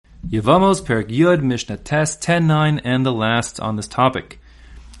Yevamos, Perik Yud, Mishnah Tes, 10:9, and the last on this topic.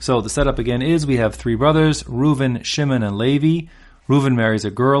 So the setup again is we have three brothers, Reuven, Shimon, and Levi. Reuven marries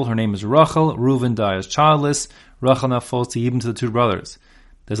a girl, her name is Rachel. Reuven dies childless. Rachel now falls to Yibam to the two brothers.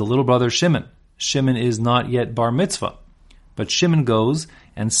 There's a little brother, Shimon. Shimon is not yet bar mitzvah, but Shimon goes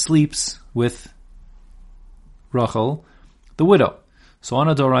and sleeps with Rachel, the widow. So on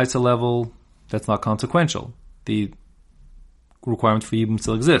a Doraisa level, that's not consequential. The requirement for Yibam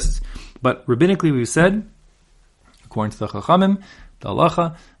still exists. But rabbinically we've said, according to the Chachamim, the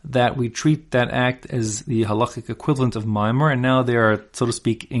halacha, that we treat that act as the halachic equivalent of Maimer, and now they are, so to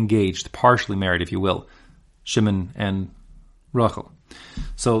speak, engaged, partially married, if you will, Shimon and Rachel.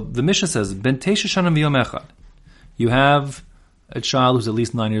 So the Mishnah says, Ben Tesha Shana V'Yom Echad. You have a child who's at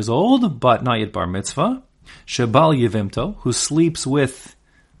least 9 years old, but not yet bar mitzvah. Shebal Yevimto, who sleeps with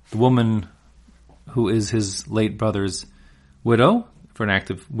the woman who is his late brother's widow, for an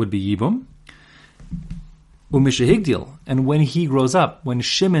act of would-be Yibum. Umishahigdil, and when he grows up, when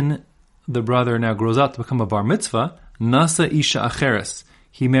Shimon, the brother, now grows up to become a bar mitzvah, Nasa Isha Acheres,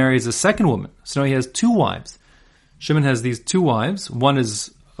 he marries a second woman. So now he has two wives. Shimon has these two wives. One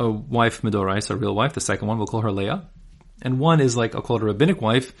is a wife Midorais, a real wife. The second one, we'll call her Leah. And one is like, I'll call her a rabbinic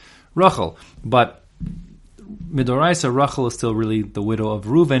wife, Rachel. But Midoraisa, Rachel is still really the widow of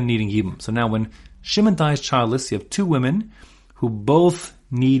Reuven, needing Yibum. So now when Shimon dies childless, you have two women who both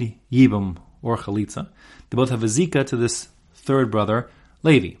need Yibum or Chalitza. They both have a zika to this third brother,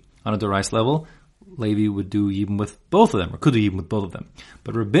 Levi. On a Dorais level, Levi would do Yibum with both of them, or could do Yibum with both of them.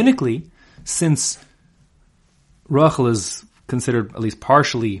 But rabbinically, since Rachel is considered at least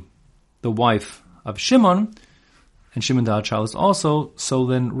partially the wife of Shimon, and Shimon died childless also, so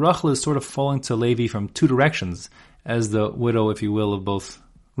then Rachel is sort of falling to Levi from two directions, as the widow, if you will, of both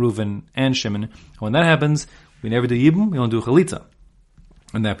Reuven and Shimon. And when that happens, we never do Yibum, we don't do Chalitza.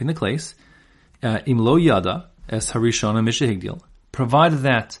 And that being the case, Im lo yada, es harishona mishahigdil, provided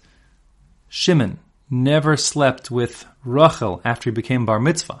that Shimon never slept with Rachel after he became bar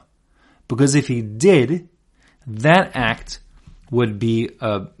mitzvah, because if he did, that act would be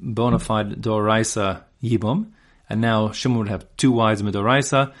a bona fide doraisa yibum, and now Shimon would have two wives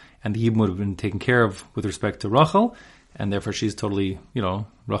midoraisa, and the yibum would have been taken care of with respect to Rachel, and therefore she's totally,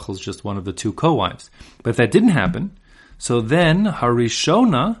 Rachel's just one of the two co-wives. But if that didn't happen, so then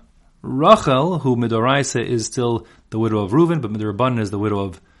harishona, Rachel, who midoraisa is still the widow of Reuven, but midorabanan is the widow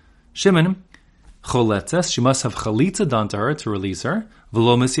of Shimon, choletzes, she must have chalitza done to her to release her,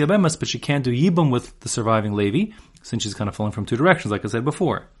 v'lo misyabemas, but she can't do yibum with the surviving Levi, since she's kind of falling from two directions, like I said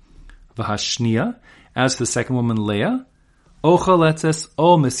before. V'hashnia, as for the second woman, Leah, o choletzes,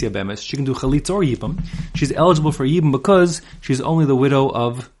 o misyabemas, she can do chalitza or yibum. She's eligible for yibum because she's only the widow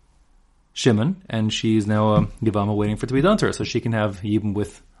of Shimon, and she's now a Yevamot waiting for it to be done to her, so she can have yibum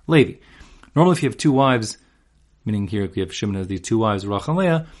with Levi. Normally, if you have two wives, meaning here if you have Shimon as these two wives, Rachel and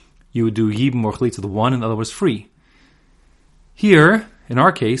Leah, you would do Yibum or Chalitza, the one, and the other was free. Here, in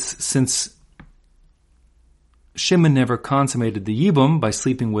our case, since Shimon never consummated the Yibum by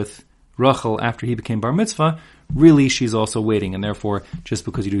sleeping with Rachel after he became Bar Mitzvah, really she's also waiting, and therefore, just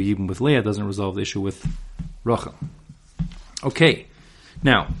because you do Yibum with Leah doesn't resolve the issue with Rachel. Okay,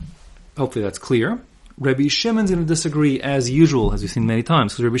 now, hopefully that's clear. Rabbi Shimon's going to disagree as usual, as we've seen many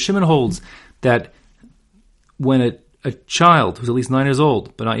times, because Rabbi Shimon holds that when a child who's at least 9 years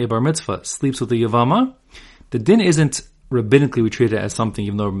old, but not yet bar mitzvah, sleeps with a Yevama, the din isn't rabbinically we treat it as something,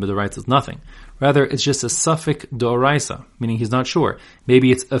 even though Midoraisa is nothing. Rather, it's just a suffix Doraisa, meaning he's not sure.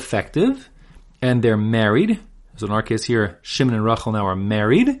 Maybe it's effective, and they're married. So in our case here, Shimon and Rachel now are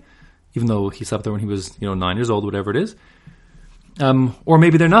married, even though he slept there when he was 9 years old, whatever it is. Or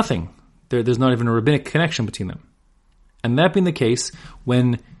maybe they're nothing. There's not even a rabbinic connection between them. And that being the case,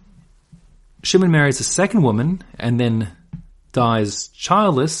 when Shimon marries a second woman and then dies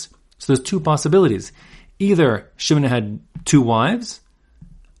childless, so there's two possibilities. Either Shimon had two wives,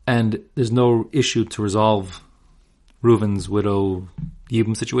 and there's no issue to resolve Reuven's widow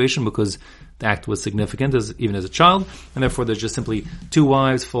Yibum situation because the act was significant even as a child, and therefore there's just simply two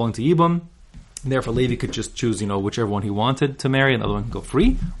wives falling to Yibum. And therefore, Levi could just choose, whichever one he wanted to marry, and the other one can go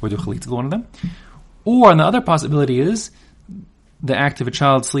free, or do chalitza with one of them. Or, and the other possibility is, the act of a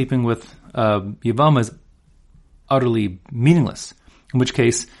child sleeping with Yevama is utterly meaningless. In which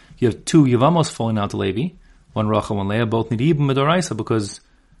case, you have two Yevamos falling out to Levi, one Rachel, one Leah, both need Yibum Midoraisa because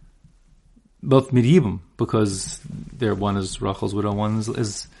one is Rachel's widow, one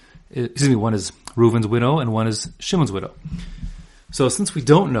is Reuven's widow, and one is Shimon's widow. So since we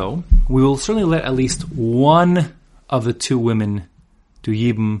don't know, we will certainly let at least one of the two women do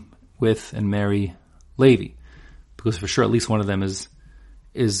Yibum with and marry Levi. Because for sure at least one of them is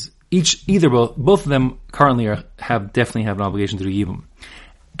both of them currently definitely have an obligation to do Yibum.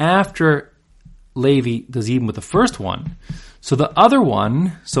 After Levi does Yibum with the first one, so the other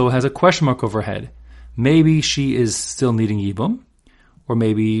one has a question mark over her head. Maybe she is still needing Yibum, or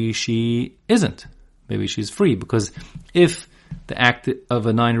maybe she isn't. Maybe she's free, because if the act of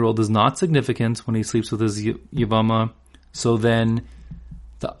a 9-year-old is not significant when he sleeps with his Yevama, so then,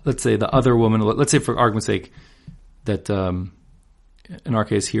 let's say the other woman, let's say for argument's sake, that in our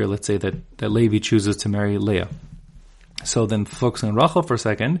case here, let's say that Levi chooses to marry Leah. So then focusing on Rachel for a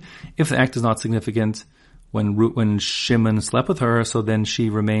second, if the act is not significant when Shimon slept with her, so then she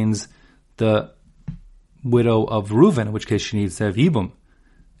remains the widow of Reuven, in which case she needs to have Yibum.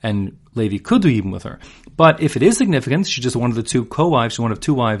 And Levi could do Yibum with her. But if it is significant, she's just one of the two co-wives, she's one of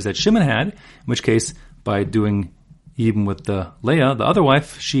two wives that Shimon had, in which case, by doing Yibum with the Leah, the other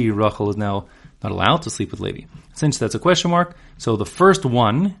wife, Rachel, is now not allowed to sleep with Levi. Since that's a question mark, so the first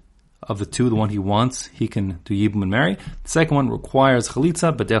one of the two, the one he wants, he can do Yibum and marry. The second one requires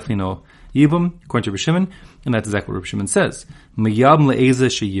Chalitza, but definitely no Yibum, according to Reb Shimon, and that's exactly what Reb Shimon says. Miyabim le'eza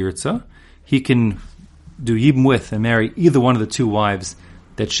sheyirtza, he can do Yibum with and marry either one of the two wives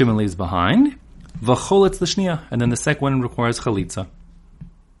that Shimon leaves behind. V'choletz l'shniya, and then the second one requires Chalitza.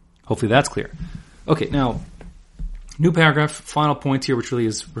 Hopefully that's clear. Okay, now, new paragraph, final point here, which really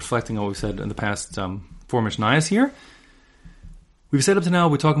is reflecting what we've said in the past 4 Mishnayos here. We've said up to now,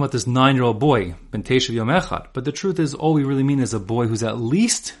 we're talking about this 9-year-old boy, Ben Teshav Yom Echad, but the truth is, all we really mean is a boy who's at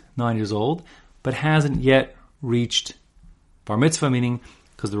least 9 years old, but hasn't yet reached Bar Mitzvah, meaning,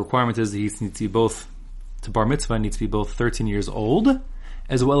 because the requirement is that he needs to be both, to Bar Mitzvah, needs to be both 13 years old,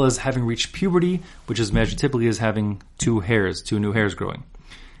 as well as having reached puberty, which is measured typically as having two new hairs growing.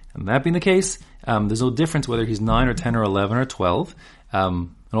 And that being the case, there's no difference whether he's 9 or 10 or 11 or 12. In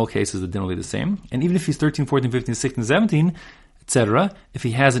all cases, the din will be the same. And even if he's 13, 14, 15, 16, 17, etc., if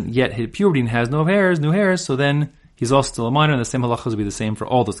he hasn't yet hit puberty and has new hairs, so then he's also still a minor, and the same halachas will be the same for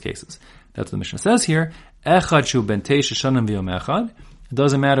all those cases. That's what the Mishnah says here. Echad shu ben teisha shanim v'yom echad. It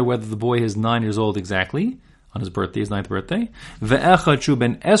doesn't matter whether the boy is 9 years old exactly, on his birthday, his 9th birthday. Ve'echad shu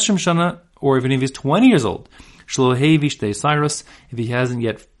ben esrim shana, or even if he's 20 years old. Shlo hevi shtei cyrus. If he hasn't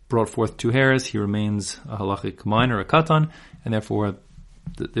yet brought forth 2 hairs, he remains a halachic minor, a katan, and therefore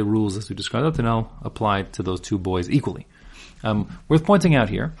the rules as we described up to now apply to those 2 boys equally. Worth pointing out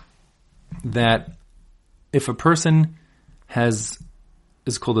here that if a person is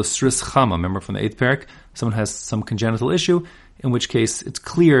called a sris chama, remember from the 8th parak, someone has some congenital issue, in which case it's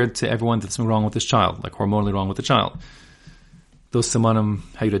clear to everyone that something wrong with this child, like hormonally wrong with the child. Those simanim,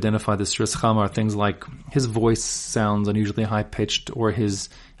 how you'd identify this sris chama, are things like his voice sounds unusually high pitched, or his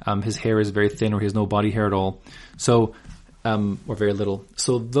hair is very thin, or he has no body hair at all. So, or very little.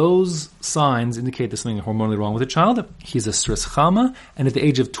 So those signs indicate there's something hormonally wrong with the child. He's a sris chama, and at the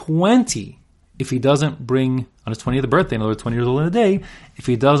age of 20, if he doesn't bring, on his 20th birthday, in other words, 20 years old in a day, if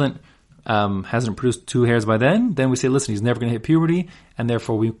he hasn't produced 2 hairs by then we say, listen, he's never going to hit puberty, and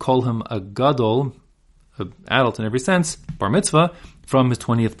therefore we call him a gadol, an adult in every sense, bar mitzvah, from his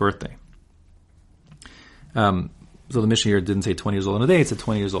 20th birthday. So the Mishnah here didn't say 20 years old in a day, it said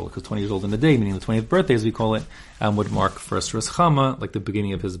 20 years old, because 20 years old in a day, meaning the 20th birthday, as we call it, would mark for a sris chama, like the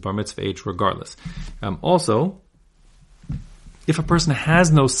beginning of his bar mitzvah age, regardless. Also, if a person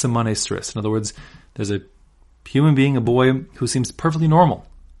has no simanei sris, in other words, there's a human being, a boy, who seems perfectly normal,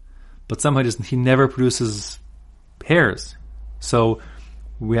 but somehow he never produces hairs. So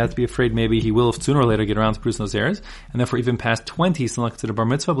we have to be afraid maybe he will sooner or later get around to producing those hairs, and therefore even past 20, he's still not considered bar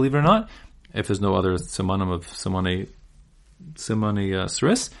mitzvah, believe it or not, if there's no other simanim of simanei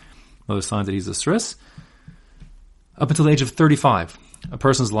sris, other signs that he's a sris. Up until the age of 35, a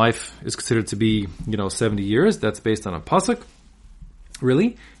person's life is considered to be, 70 years. That's based on a pasuk,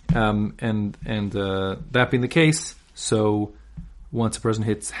 really. And that being the case, so once a person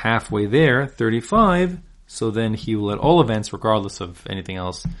hits halfway there, 35, so then he will at all events, regardless of anything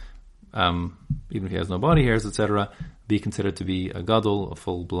else, even if he has no body hairs, etc., be considered to be a gadol, a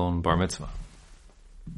full-blown bar mitzvah.